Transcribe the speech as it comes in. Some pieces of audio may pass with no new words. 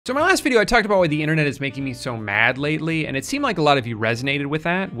So in my last video, I talked about why the internet is making me so mad lately, and it seemed like a lot of you resonated with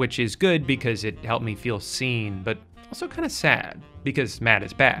that, which is good because it helped me feel seen, but also kind of sad because mad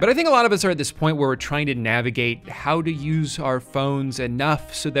is bad. But I think a lot of us are at this point where we're trying to navigate how to use our phones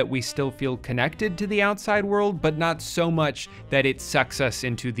enough so that we still feel connected to the outside world, but not so much that it sucks us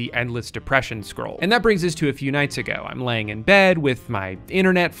into the endless depression scroll. And that brings us to a few nights ago. I'm laying in bed with my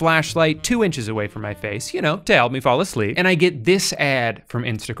internet flashlight 2 inches away from my face, you know, to help me fall asleep. And I get this ad from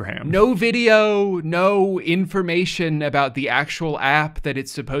Instagram. No video, no information about the actual app that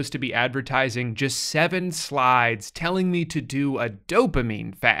it's supposed to be advertising, just 7 slides telling me to do a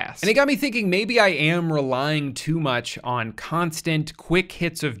dopamine fast. And it got me thinking maybe I am relying too much on constant quick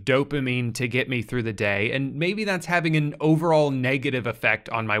hits of dopamine to get me through the day, and maybe that's having an overall negative effect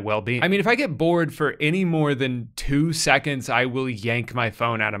on my well-being. I mean, if I get bored for any more than 2 seconds, I will yank my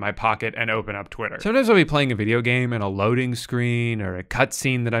phone out of my pocket and open up Twitter. Sometimes I'll be playing a video game and a loading screen or a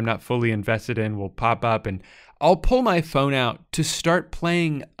cutscene that I'm not fully invested in will pop up, and I'll pull my phone out to start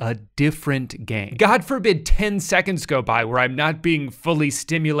playing a different game. God forbid 10 seconds go by where I'm not being fully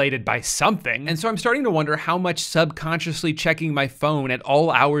stimulated by something. And so I'm starting to wonder how much subconsciously checking my phone at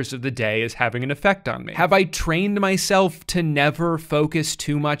all hours of the day is having an effect on me. Have I trained myself to never focus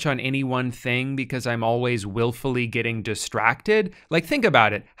too much on any one thing because I'm always willfully getting distracted? Like, think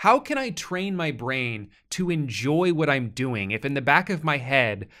about it. How can I train my brain to enjoy what I'm doing if in the back of my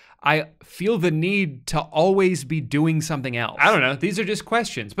head, I feel the need to always be doing something else? I don't know, these are just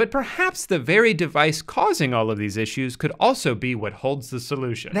questions, but perhaps the very device causing all of these issues could also be what holds the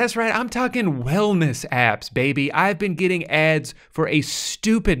solution. That's right, I'm talking wellness apps, baby. I've been getting ads for a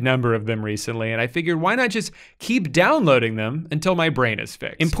stupid number of them recently, and I figured why not just keep downloading them until my brain is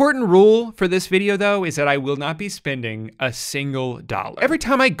fixed. Important rule for this video though is that I will not be spending a single dollar. Every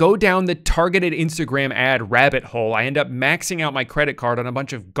time I go down the targeted Instagram ad rabbit hole, I end up maxing out my credit card on a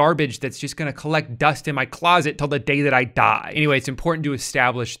bunch of garbage that's just gonna collect dust in my closet till the day that I die. Anyway, it's important to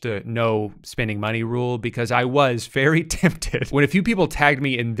establish the no spending money rule because I was very tempted when a few people tagged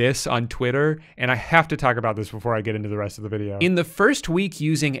me in this on Twitter, and I have to talk about this before I get into the rest of the video. In the first week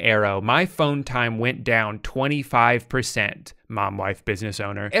using Arrow, my phone time went down 25%. Mom, wife, business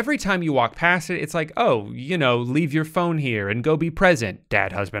owner. Every time you walk past it, it's like, oh, you know, leave your phone here and go be present.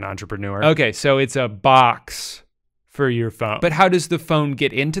 Dad, husband, entrepreneur. Okay, so it's a box for your phone. But how does the phone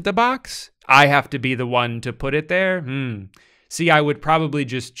get into the box? I have to be the one to put it there? See, I would probably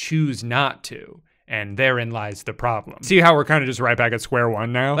just choose not to. And therein lies the problem. See how we're kind of just right back at square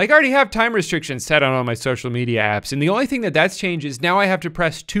one now? Like, I already have time restrictions set on all my social media apps, and the only thing that's changed is now I have to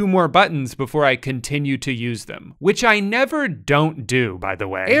press 2 more buttons before I continue to use them, which I never don't do, by the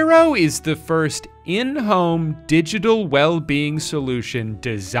way. Arrow is the first in-home digital well-being solution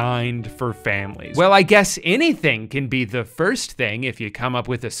designed for families. Well, I guess anything can be the first thing if you come up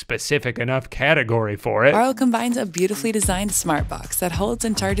with a specific enough category for it. Arrow combines a beautifully designed smart box that holds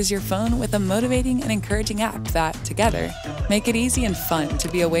and charges your phone with a motivating and encouraging app that, together, make it easy and fun to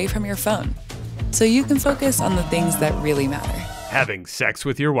be away from your phone, so you can focus on the things that really matter. Having sex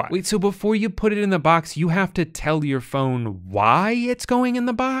with your wife. Wait, so before you put it in the box, you have to tell your phone why it's going in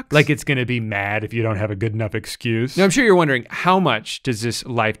the box? Like it's gonna be mad if you don't have a good enough excuse? Now, I'm sure you're wondering, how much does this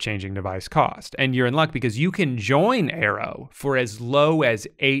life-changing device cost? And you're in luck because you can join Arrow for as low as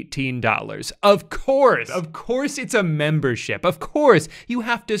 $18. Of course it's a membership. Of course, you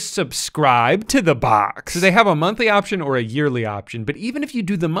have to subscribe to the box. So they have a monthly option or a yearly option, but even if you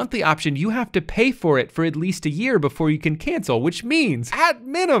do the monthly option, you have to pay for it for at least a year before you can cancel, which means, at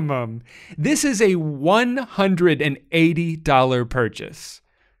minimum, this is a $180 purchase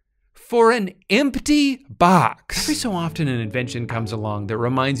for an empty box. Every so often an invention comes along that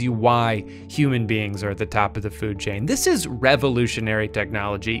reminds you why human beings are at the top of the food chain. This is revolutionary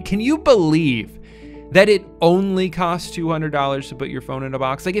technology. Can you believe that it only costs $200 to put your phone in a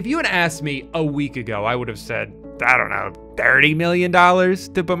box? Like, if you had asked me a week ago, I would have said, I don't know, $30 million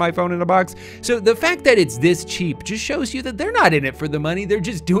to put my phone in a box. So the fact that it's this cheap just shows you that they're not in it for the money, they're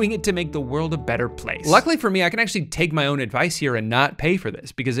just doing it to make the world a better place. Luckily for me, I can actually take my own advice here and not pay for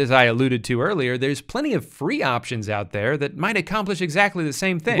this, because as I alluded to earlier, there's plenty of free options out there that might accomplish exactly the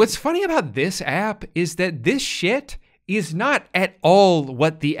same thing. What's funny about this app is that this shit is not at all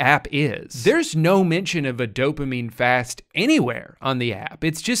what the app is. There's no mention of a dopamine fast anywhere on the app.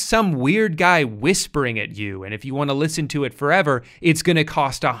 It's just some weird guy whispering at you, and if you want to listen to it forever, it's gonna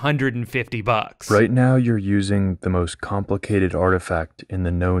cost $150. Right now, you're using the most complicated artifact in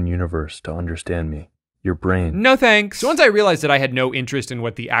the known universe to understand me. your brain. No thanks. So once I realized that I had no interest in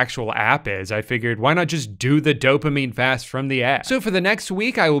what the actual app is, I figured why not just do the dopamine fast from the app? So for the next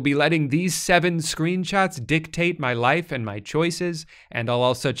week, I will be letting these 7 screenshots dictate my life and my choices, and I'll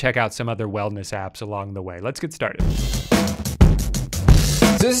also check out some other wellness apps along the way. Let's get started.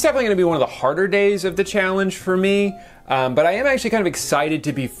 So this is definitely gonna be one of the harder days of the challenge for me, but I am actually kind of excited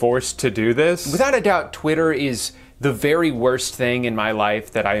to be forced to do this. Without a doubt, Twitter is the very worst thing in my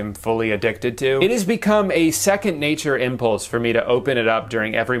life that I am fully addicted to. It has become a second nature impulse for me to open it up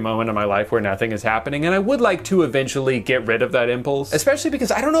during every moment of my life where nothing is happening, and I would like to eventually get rid of that impulse, especially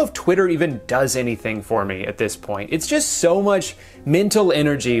because I don't know if Twitter even does anything for me at this point. It's just so much mental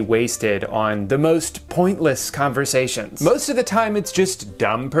energy wasted on the most pointless conversations. Most of the time it's just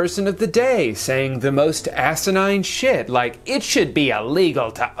dumb person of the day saying the most asinine shit, like it should be illegal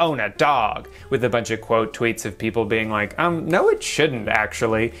to own a dog, with a bunch of quote tweets of people being like, no it shouldn't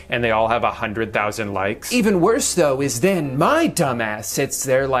actually, and they all have 100,000 likes. Even worse though is then my dumbass sits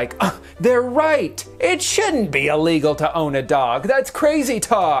there like, they're right, it shouldn't be illegal to own a dog, that's crazy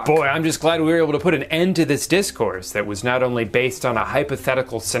talk. Boy, I'm just glad we were able to put an end to this discourse that was not only based on a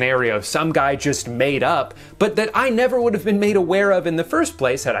hypothetical scenario some guy just made up, but that I never would have been made aware of in the first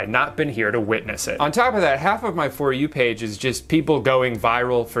place had I not been here to witness it. On top of that, half of my For You page is just people going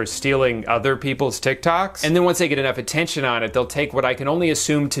viral for stealing other people's TikToks, and then once they get enough attention on it, they'll take what I can only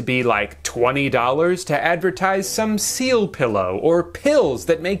assume to be like $20 to advertise some seal pillow or pills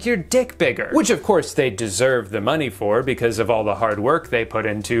that make your dick bigger. Which of course they deserve the money for because of all the hard work they put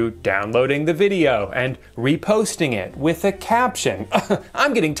into downloading the video and reposting it with a caption.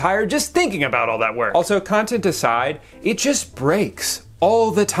 I'm getting tired just thinking about all that work. Also, content aside, it just breaks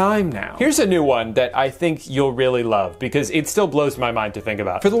all the time now. Here's a new one that I think you'll really love because it still blows my mind to think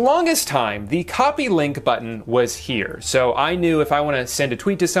about. For the longest time, the copy link button was here. So I knew if I want to send a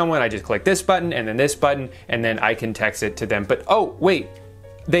tweet to someone, I just click this button and then this button, and then I can text it to them. But oh, wait,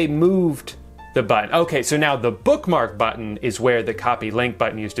 they moved the button. Okay, so now the bookmark button is where the copy link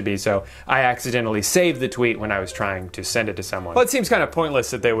button used to be, so I accidentally saved the tweet when I was trying to send it to someone. Well, it seems kind of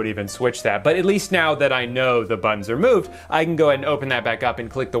pointless that they would even switch that, but at least now that I know the buttons are moved, I can go ahead and open that back up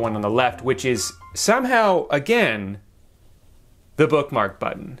and click the one on the left, which is somehow, again, the bookmark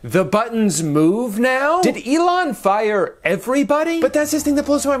button. The buttons move now? Did Elon fire everybody? But that's this thing that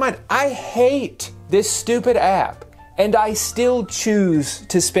blows my mind. I hate this stupid app, and I still choose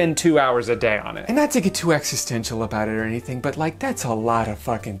to spend 2 hours a day on it. And not to get too existential about it or anything, but like, that's a lot of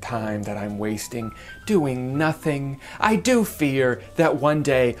fucking time that I'm wasting doing nothing. I do fear that one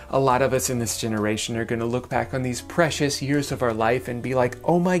day a lot of us in this generation are gonna look back on these precious years of our life and be like,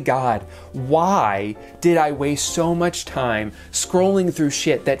 oh my God, why did I waste so much time scrolling through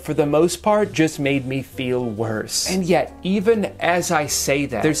shit that for the most part just made me feel worse? And yet, even as I say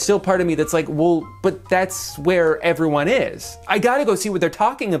that, there's still part of me that's like, well, but that's where everyone is. I gotta go see what they're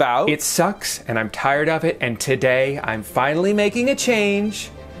talking about. It sucks and I'm tired of it, and today I'm finally making a change.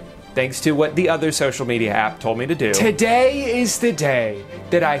 Thanks to what the other social media app told me to do. Today is the day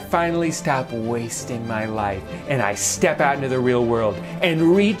that I finally stop wasting my life and I step out into the real world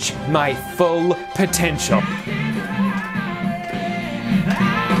and reach my full potential.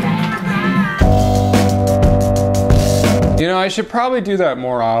 You know, I should probably do that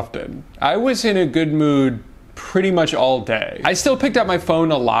more often. I was in a good mood pretty much all day. I still picked up my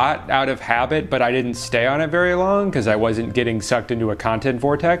phone a lot out of habit, but I didn't stay on it very long because I wasn't getting sucked into a content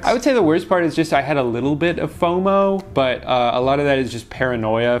vortex. I would say the worst part is just I had a little bit of FOMO, but a lot of that is just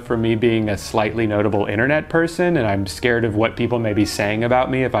paranoia for me being a slightly notable internet person, and I'm scared of what people may be saying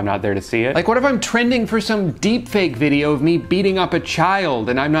about me if I'm not there to see it. Like, what if I'm trending for some deepfake video of me beating up a child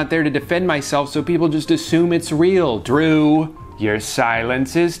and I'm not there to defend myself, so people just assume it's real? Drew, your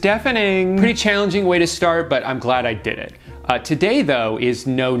silence is deafening. Pretty challenging way to start, but I'm glad I did it. Today, though, is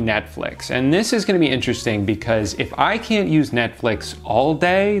no Netflix. And this is gonna be interesting because if I can't use Netflix all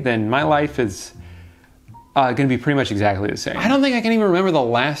day, then my life is gonna be pretty much exactly the same. I don't think I can even remember the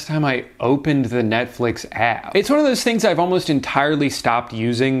last time I opened the Netflix app. It's one of those things I've almost entirely stopped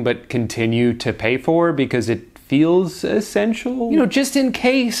using but continue to pay for because it feels essential. You know, just in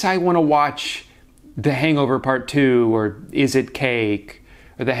case I wanna watch The Hangover Part 2 or Is It Cake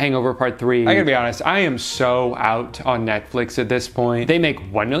or The Hangover Part 3. I gotta be honest, I am so out on Netflix at this point. They make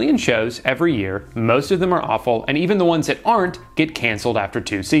 1 million shows every year. Most of them are awful, and even the ones that aren't get canceled after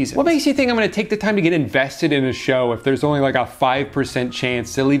 2 seasons. What makes you think I'm gonna take the time to get invested in a show if there's only like a 5%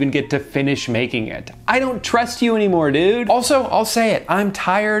 chance they'll even get to finish making it? I don't trust you anymore, dude. Also, I'll say it, I'm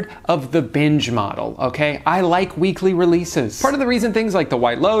tired of the binge model, okay? I like weekly releases. Part of the reason things like The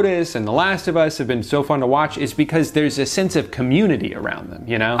White Lotus and The Last of Us have been so fun to watch is because there's a sense of community around them.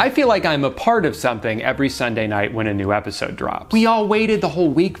 you know? I feel like I'm a part of something every Sunday night when a new episode drops. We all waited the whole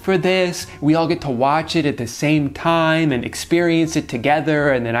week for this. We all get to watch it at the same time and experience it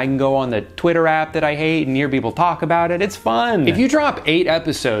together, and then I can go on the Twitter app that I hate and hear people talk about it. It's fun. If you drop 8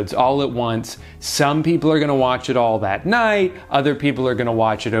 episodes all at once, some people are gonna watch it all that night, other people are gonna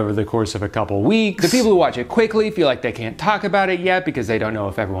watch it over the course of a couple weeks. The people who watch it quickly feel like they can't talk about it yet because they don't know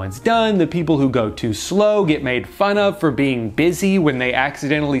if everyone's done. The people who go too slow get made fun of for being busy when they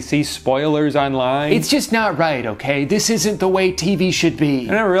accidentally see spoilers online. It's just not right, okay? This isn't the way TV should be.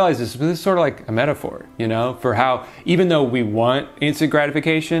 I never realized this, but this is sort of like a metaphor, you know, for how even though we want instant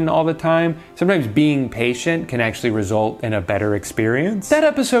gratification all the time, sometimes being patient can actually result in a better experience. That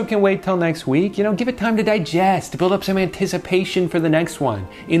episode can wait till next week, you know, give it time to digest, to build up some anticipation for the next one.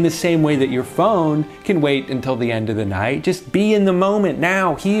 In the same way that your phone can wait until the end of the night. Just be in the moment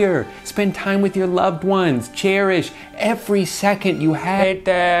now, here. Spend time with your loved ones. Cherish every second you have. Hey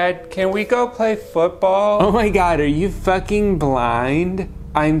Dad, can we go play football? Oh my God, are you fucking blind?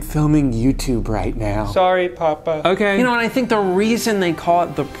 I'm filming YouTube right now. Sorry, Papa. Okay. You know, and I think the reason they call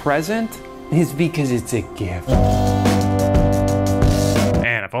it the present is because it's a gift.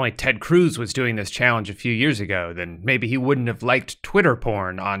 Man, if only Ted Cruz was doing this challenge a few years ago, then maybe he wouldn't have liked Twitter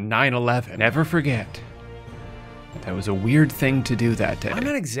porn on 9/11. Never forget. That was a weird thing to do that day. I'm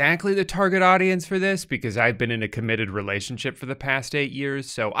not exactly the target audience for this because I've been in a committed relationship for the past 8 years,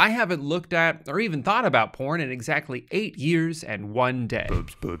 so I haven't looked at or even thought about porn in exactly 8 years and 1 day.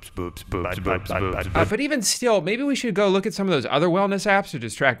 Boobs, boobs, boobs, boobs, boobs, boobs. But even still, maybe we should go look at some of those other wellness apps to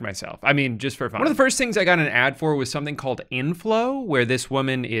distract myself. I mean, just for fun. One of the first things I got an ad for was something called Inflow, where this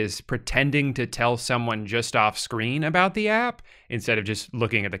woman is pretending to tell someone just off screen about the app instead of just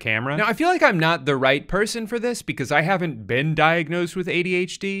looking at the camera. Now, I feel like I'm not the right person for this because I haven't been diagnosed with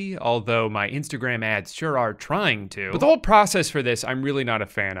ADHD, although my Instagram ads sure are trying to. But the whole process for this, I'm really not a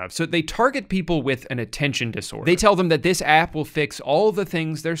fan of. So they target people with an attention disorder. They tell them that this app will fix all the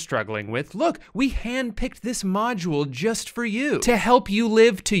things they're struggling with. Look, we handpicked this module just for you to help you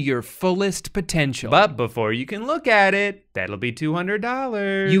live to your fullest potential. But before you can look at it, that'll be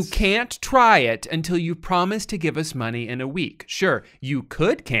 $200. You can't try it until you promise to give us money in a week. Sure, you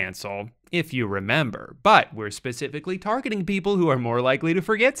could cancel if you remember, but we're specifically targeting people who are more likely to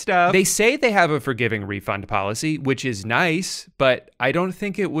forget stuff. They say they have a forgiving refund policy, which is nice, but I don't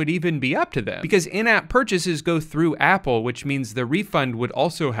think it would even be up to them because in-app purchases go through Apple, which means the refund would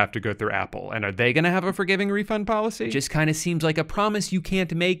also have to go through Apple. And are they gonna have a forgiving refund policy? Just kind of seems like a promise you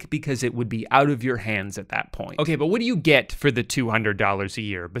can't make because it would be out of your hands at that point. Okay, but what do you get for the $200 a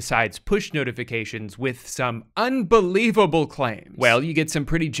year besides push notifications with some unbelievable claims? Well, you get some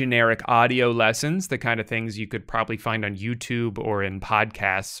pretty generic audio lessons, the kind of things you could probably find on YouTube or in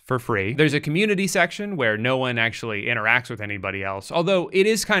podcasts for free. There's a community section where no one actually interacts with anybody else, although it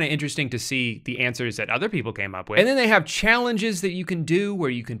is kind of interesting to see the answers that other people came up with. And then they have challenges that you can do where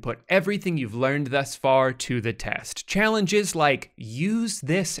you can put everything you've learned thus far to the test. Challenges like, use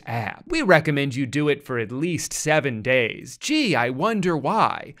this app. We recommend you do it for at least 7 days. Gee, I wonder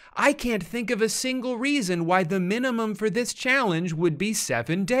why. I can't think of a single reason why the minimum for this challenge would be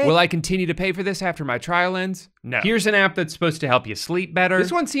 7 days. Will I continue to pay for this after my trial ends? No. Here's an app that's supposed to help you sleep better.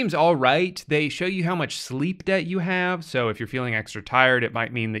 This one seems all right. They show you how much sleep debt you have, so if you're feeling extra tired, it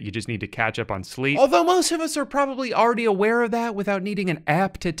might mean that you just need to catch up on sleep. Although most of us are probably already aware of that without needing an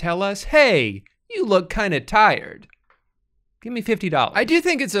app to tell us, hey, you look kind of tired. Give me $50. I do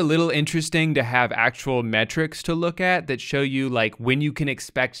think it's a little interesting to have actual metrics to look at that show you like when you can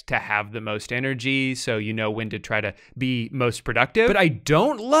expect to have the most energy so you know when to try to be most productive. But I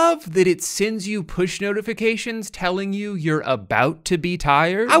don't love that it sends you push notifications telling you you're about to be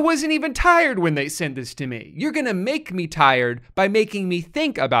tired. I wasn't even tired when they sent this to me. You're gonna make me tired by making me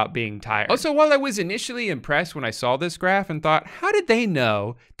think about being tired. Also, while I was initially impressed when I saw this graph and thought, how did they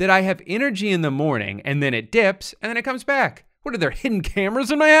know that I have energy in the morning and then it dips and then it comes back? What are there, hidden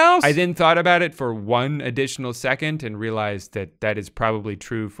cameras in my house? I then thought about it for 1 additional second and realized that that is probably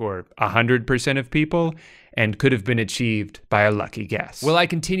true for 100% of people and could have been achieved by a lucky guess. Will I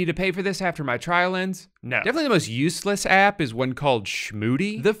continue to pay for this after my trial ends? No. Definitely the most useless app is one called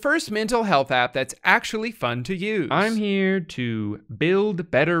Schmoody, the first mental health app that's actually fun to use. I'm here to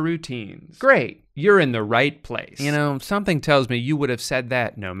build better routines. Great. You're in the right place. You know, something tells me you would have said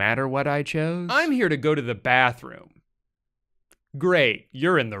that no matter what I chose. I'm here to go to the bathroom. Great,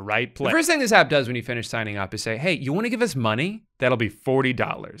 you're in the right place. The first thing this app does when you finish signing up is say, hey, you wanna give us money? That'll be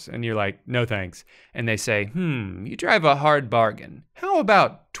 $40. And you're like, no thanks. And they say, you drive a hard bargain. How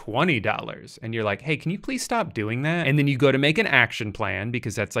about $20? And you're like, hey, can you please stop doing that? And then you go to make an action plan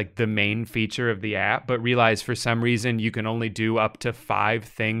because that's like the main feature of the app, but realize for some reason you can only do up to 5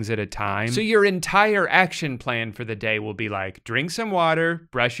 things at a time. So your entire action plan for the day will be like, drink some water,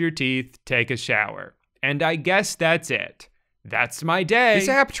 brush your teeth, take a shower. And I guess that's it. That's my day. This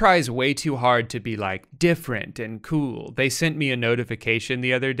app tries way too hard to be like different and cool. They sent me a notification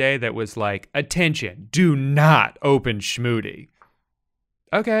the other day that was like, attention, do not open Schmoody.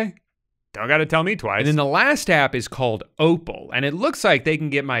 Okay. Don't gotta tell me twice. And then the last app is called Opal, and it looks like they can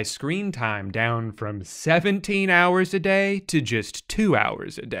get my screen time down from 17 hours a day to just 2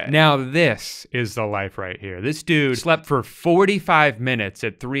 hours a day. Now this is the life right here. This dude slept for 45 minutes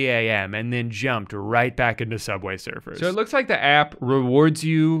at 3 a.m. and then jumped right back into Subway Surfers. So it looks like the app rewards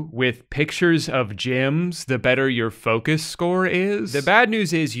you with pictures of gyms the better your focus score is. The bad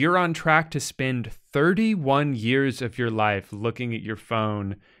news is you're on track to spend 31 years of your life looking at your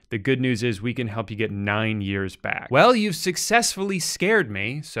phone. The good news is we can help you get 9 years back. Well, you've successfully scared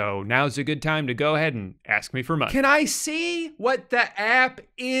me, so now's a good time to go ahead and ask me for money. Can I see what the app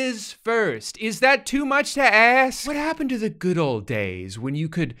is first? Is that too much to ask? What happened to the good old days when you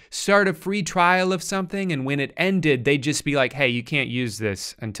could start a free trial of something and when it ended, they'd just be like, hey, you can't use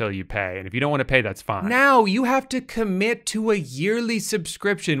this until you pay. And if you don't want to pay, that's fine. Now you have to commit to a yearly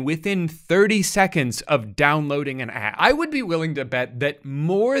subscription within 30 seconds of downloading an app. I would be willing to bet that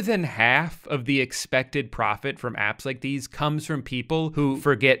more than half of the expected profit from apps like these comes from people who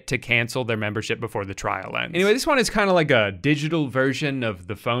forget to cancel their membership before the trial ends. Anyway, this one is kind of like a digital version of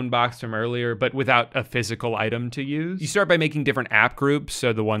the phone box from earlier, but without a physical item to use. You start by making different app groups,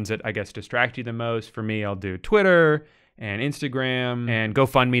 so the ones that I guess distract you the most. For me, I'll do Twitter and Instagram and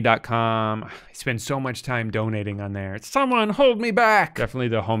GoFundMe.com. I spend so much time donating on there. It's someone hold me back. Definitely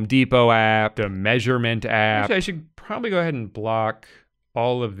the Home Depot app, the measurement app. Actually, I should probably go ahead and block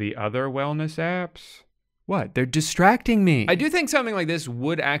all of the other wellness apps. What? They're distracting me. I do think something like this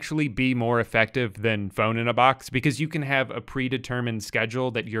would actually be more effective than phone in a box because you can have a predetermined schedule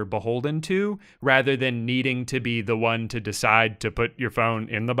that you're beholden to rather than needing to be the one to decide to put your phone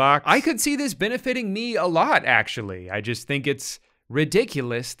in the box. I could see this benefiting me a lot, actually. I just think it's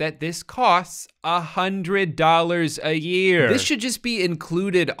ridiculous that this costs $100 a year. This should just be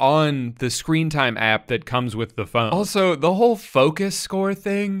included on the screen time app that comes with the phone. Also, the whole focus score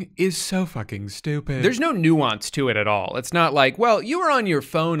thing is so fucking stupid. There's no nuance to it at all. It's not like, well, you were on your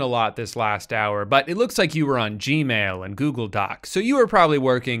phone a lot this last hour, but it looks like you were on Gmail and Google Docs, so you were probably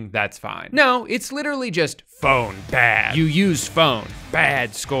working, that's fine. No, it's literally just phone, bad. You use phone,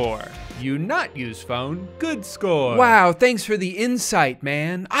 bad score. You not use phone, good score. Wow, thanks for the insight,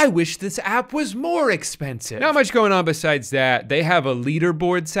 man. I wish this app was more expensive. Not much going on besides that. They have a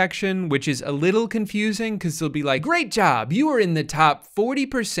leaderboard section, which is a little confusing because they'll be like, great job, you were in the top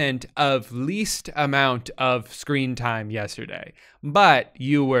 40% of least amount of screen time yesterday. But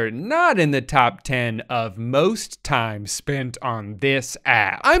you were not in the top 10 of most time spent on this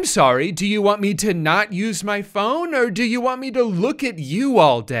app. I'm sorry, do you want me to not use my phone or do you want me to look at you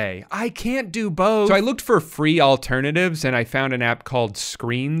all day? I can't do both. So I looked for free alternatives and I found an app called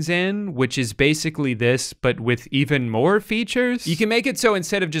ScreenZen, which is basically this, but with even more features. You can make it so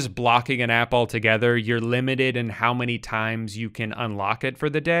instead of just blocking an app altogether, you're limited in how many times you can unlock it for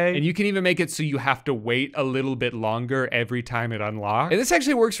the day. And you can even make it so you have to wait a little bit longer every time it unlock. And this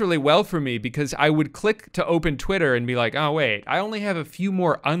actually works really well for me because I would click to open Twitter and be like, oh wait, I only have a few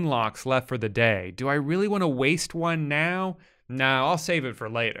more unlocks left for the day. Do I really want to waste one now? No, I'll save it for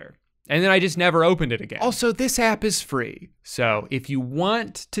later. And then I just never opened it again. Also, this app is free. So if you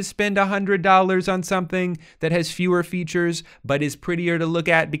want to spend $100 on something that has fewer features, but is prettier to look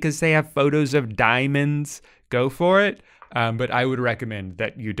at because they have photos of diamonds, go for it. But I would recommend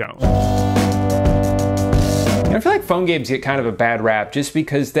that you don't. I feel like phone games get kind of a bad rap just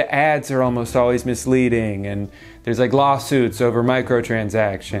because the ads are almost always misleading and there's like lawsuits over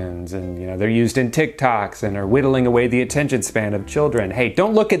microtransactions and they're used in TikToks and are whittling away the attention span of children. Hey,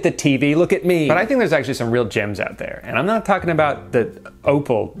 don't look at the TV, look at me. But I think there's actually some real gems out there. And I'm not talking about the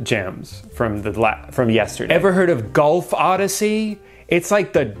Opal gems from yesterday. Ever heard of Golf Odyssey? It's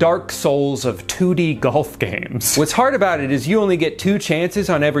like the Dark Souls of 2D golf games. What's hard about it is you only get 2 chances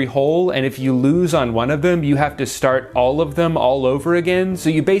on every hole, and if you lose on one of them, you have to start all of them all over again, so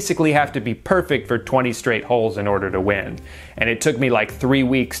you basically have to be perfect for 20 straight holes in order to win. And it took me like 3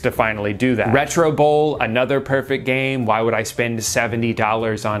 weeks to finally do that. Retro Bowl, another perfect game. Why would I spend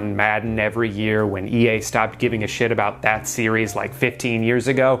 $70 on Madden every year when EA stopped giving a shit about that series like 15 years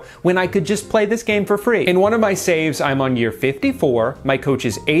ago, when I could just play this game for free? In one of my saves, I'm on year 54, my coach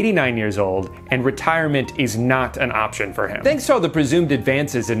is 89 years old, and retirement is not an option for him. Thanks to all the presumed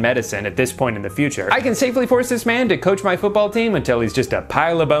advances in medicine at this point in the future, I can safely force this man to coach my football team until he's just a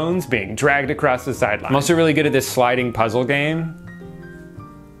pile of bones being dragged across the sideline. I'm also really good at this sliding puzzle game.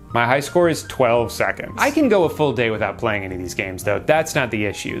 My high score is 12 seconds. I can go a full day without playing any of these games though. That's not the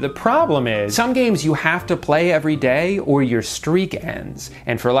issue. The problem is some games you have to play every day or your streak ends.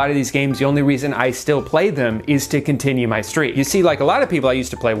 And for a lot of these games, the only reason I still play them is to continue my streak. You see, like a lot of people, I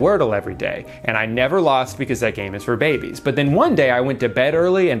used to play Wordle every day and I never lost because that game is for babies. But then one day I went to bed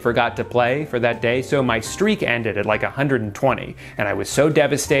early and forgot to play for that day. So my streak ended at like 120. And I was so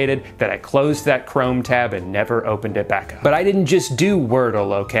devastated that I closed that Chrome tab and never opened it back up. But I didn't just do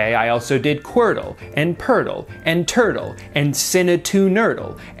Wordle, okay? I also did Quirtle, and Purtle, and Turtle, and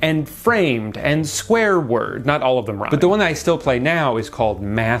Cinna2Nerdle, and Framed, and Square Word. Not all of them rhyme. But the one that I still play now is called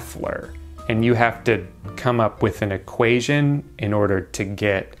Mathler, and you have to come up with an equation in order to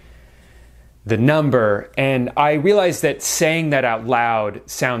get the number, and I realize that saying that out loud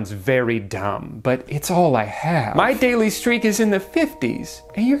sounds very dumb, but it's all I have. My daily streak is in the 50s,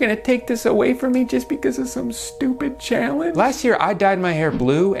 and you're gonna take this away from me just because of some stupid challenge? Last year I dyed my hair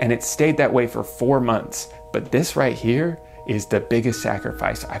blue, and it stayed that way for 4 months, but this right here is the biggest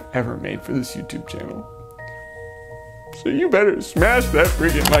sacrifice I've ever made for this YouTube channel. So you better smash that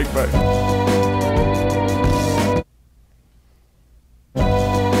freaking like button.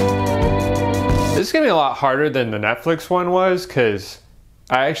 This is gonna be a lot harder than the Netflix one was, because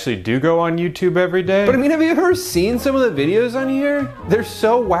I actually do go on YouTube every day. But I mean, have you ever seen some of the videos on here? They're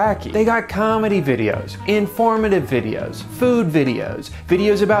so wacky. They got comedy videos, informative videos, food videos,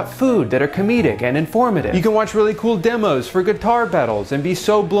 videos about food that are comedic and informative. You can watch really cool demos for guitar pedals and be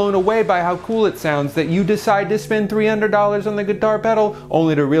so blown away by how cool it sounds that you decide to spend $300 on the guitar pedal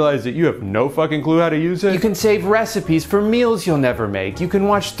only to realize that you have no fucking clue how to use it. You can save recipes for meals you'll never make. You can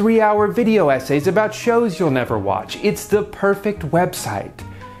watch 3-hour video essays about shows you'll never watch. It's the perfect website.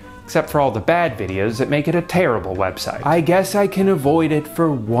 Except for all the bad videos that make it a terrible website. I guess I can avoid it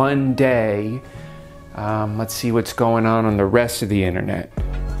for one day. Let's see what's going on the rest of the internet.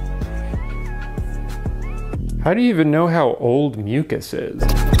 How do you even know how old mucus is?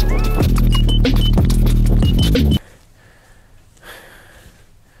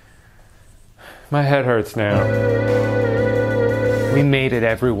 My head hurts now. We made it,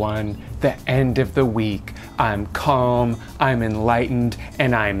 everyone. The end of the week. I'm calm, I'm enlightened,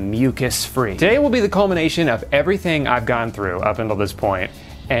 and I'm mucus-free. Today will be the culmination of everything I've gone through up until this point,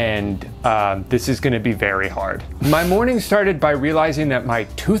 and this is gonna be very hard. My morning started by realizing that my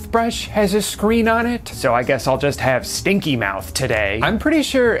toothbrush has a screen on it, so I guess I'll just have stinky mouth today. I'm pretty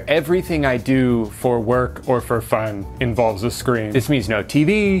sure everything I do for work or for fun involves a screen. This means no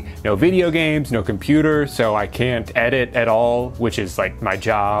TV, no video games, no computer, so I can't edit at all, which is like my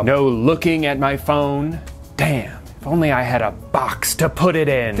job. No looking at my phone. Damn, if only I had a box to put it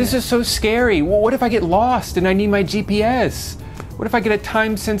in. This is so scary. Well, what if I get lost and I need my GPS? What if I get a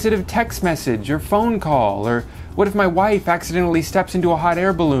time-sensitive text message or phone call? Or what if my wife accidentally steps into a hot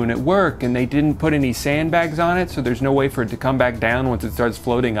air balloon at work and they didn't put any sandbags on it, so there's no way for it to come back down once it starts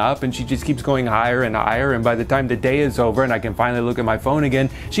floating up, and she just keeps going higher and higher, and by the time the day is over and I can finally look at my phone again,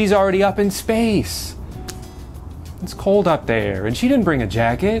 she's already up in space. It's cold up there, and she didn't bring a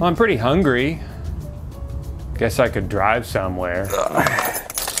jacket. Well, I'm pretty hungry. Guess I could drive somewhere.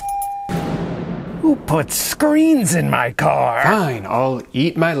 Who put screens in my car? Fine, I'll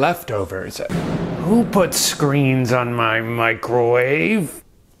eat my leftovers. Who put screens on my microwave?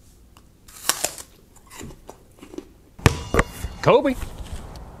 Kobe.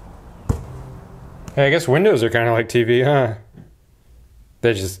 Hey, I guess windows are kind of like TV, huh?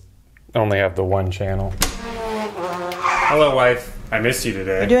 They just only have the one channel. Hello, wife. I missed you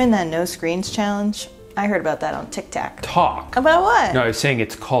today. You're doing that no screens challenge? I heard about that on TikTok. Talk. About what? No, I was saying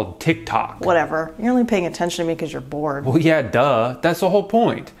it's called TikTok. Whatever. You're only paying attention to me because you're bored. Well, yeah, duh. That's the whole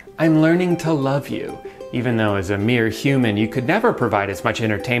point. I'm learning to love you. Even though as a mere human, you could never provide as much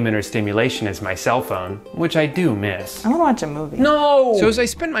entertainment or stimulation as my cell phone, which I do miss. I want to watch a movie. No! So as I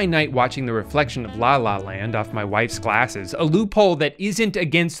spent my night watching the reflection of La La Land off my wife's glasses, a loophole that isn't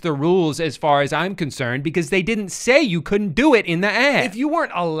against the rules as far as I'm concerned because they didn't say you couldn't do it in the ad. If you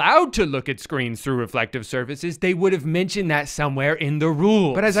weren't allowed to look at screens through reflective surfaces, they would have mentioned that somewhere in the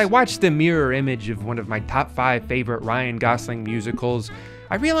rules. But as I watched the mirror image of one of my top 5 favorite Ryan Gosling musicals,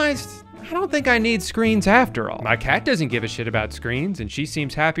 I realized I don't think I need screens after all. My cat doesn't give a shit about screens, and she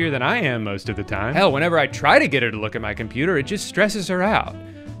seems happier than I am most of the time. Hell, whenever I try to get her to look at my computer, it just stresses her out.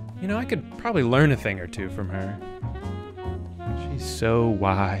 You know, I could probably learn a thing or two from her. She's so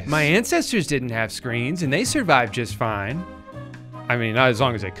wise. My ancestors didn't have screens, and they survived just fine. I mean, not as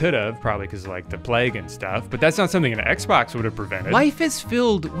long as they could have, probably because of like the plague and stuff, but that's not something an Xbox would have prevented. Life is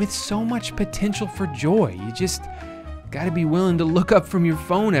filled with so much potential for joy. You just gotta be willing to look up from your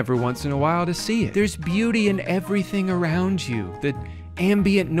phone every once in a while to see it. There's beauty in everything around you. The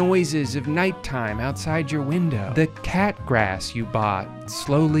ambient noises of nighttime outside your window. The cat grass you bought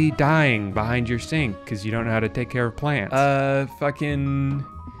slowly dying behind your sink because you don't know how to take care of plants. Fucking,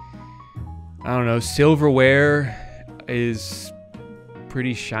 I don't know, silverware is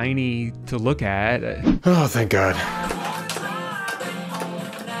pretty shiny to look at. Oh, thank God.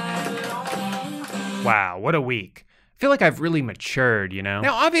 Wow, what a week. I feel like I've really matured, you know?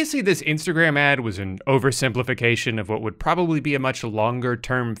 Now, obviously this Instagram ad was an oversimplification of what would probably be a much longer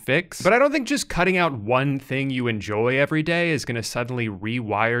term fix, but I don't think just cutting out one thing you enjoy every day is gonna suddenly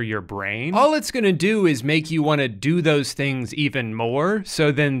rewire your brain. All it's gonna do is make you wanna do those things even more,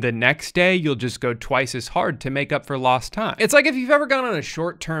 so then the next day you'll just go twice as hard to make up for lost time. It's like if you've ever gone on a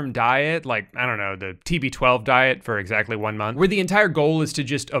short-term diet, like, I don't know, the TB12 diet for exactly 1 month, where the entire goal is to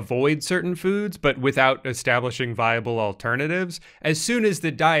just avoid certain foods, but without establishing viable alternatives. As soon as the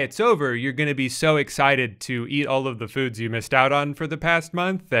diet's over, you're gonna be so excited to eat all of the foods you missed out on for the past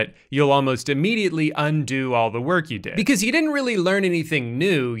month that you'll almost immediately undo all the work you did. Because you didn't really learn anything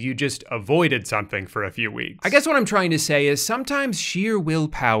new, you just avoided something for a few weeks. I guess what I'm trying to say is sometimes sheer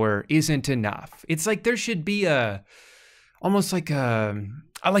willpower isn't enough. It's like there should be almost like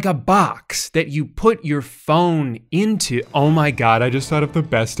a box that you put your phone into. Oh my God, I just thought of the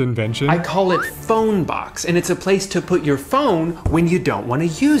best invention. I call it Phone Box, and it's a place to put your phone when you don't want to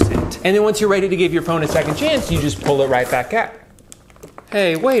use it. And then once you're ready to give your phone a second chance, you just pull it right back out.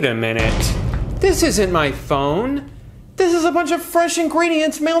 Hey, wait a minute. This isn't my phone. This is a bunch of fresh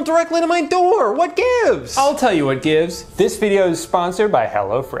ingredients mailed directly to my door. What gives? I'll tell you what gives. This video is sponsored by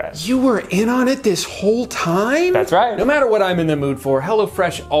HelloFresh. You were in on it this whole time? That's right. No matter what I'm in the mood for,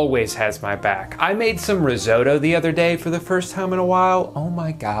 HelloFresh always has my back. I made some risotto the other day for the first time in a while. Oh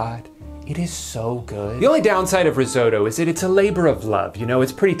my God. It is so good. The only downside of risotto is that it's a labor of love. You know,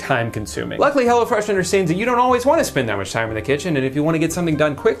 it's pretty time consuming. Luckily, HelloFresh understands that you don't always want to spend that much time in the kitchen, and if you want to get something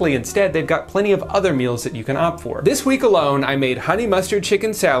done quickly instead, they've got plenty of other meals that you can opt for. This week alone, I made honey mustard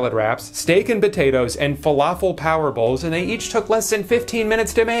chicken salad wraps, steak and potatoes, and falafel power bowls, and they each took less than 15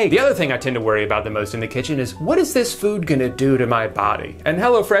 minutes to make. The other thing I tend to worry about the most in the kitchen is, what is this food gonna do to my body? And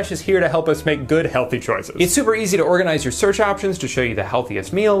HelloFresh is here to help us make good, healthy choices. It's super easy to organize your search options to show you the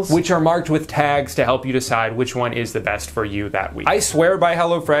healthiest meals, which are marked with tags to help you decide which one is the best for you that week. I swear by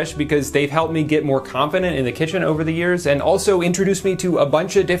HelloFresh because they've helped me get more confident in the kitchen over the years and also introduced me to a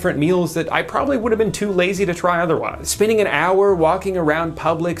bunch of different meals that I probably would have been too lazy to try otherwise. Spending an hour walking around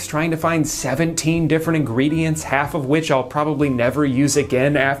Publix trying to find 17 different ingredients, half of which I'll probably never use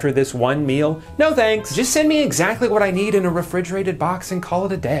again after this one meal. No thanks. Just send me exactly what I need in a refrigerated box and call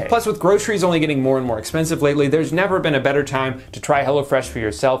it a day. Plus, with groceries only getting more and more expensive lately, there's never been a better time to try HelloFresh for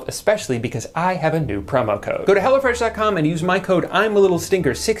yourself, especially because I have a new promo code. Go to HelloFresh.com and use my code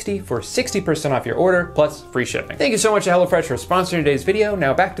I'mALittleStinker60 for 60% off your order, plus free shipping. Thank you so much to HelloFresh for sponsoring today's video.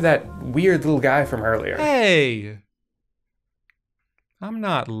 Now back to that weird little guy from earlier. Hey, I'm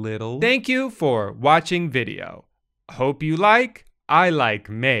not little. Thank you for watching video. Hope you like, I like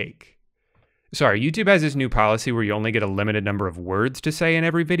make. Sorry, YouTube has this new policy where you only get a limited number of words to say in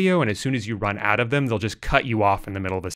every video, and as soon as you run out of them, they'll just cut you off in the middle of a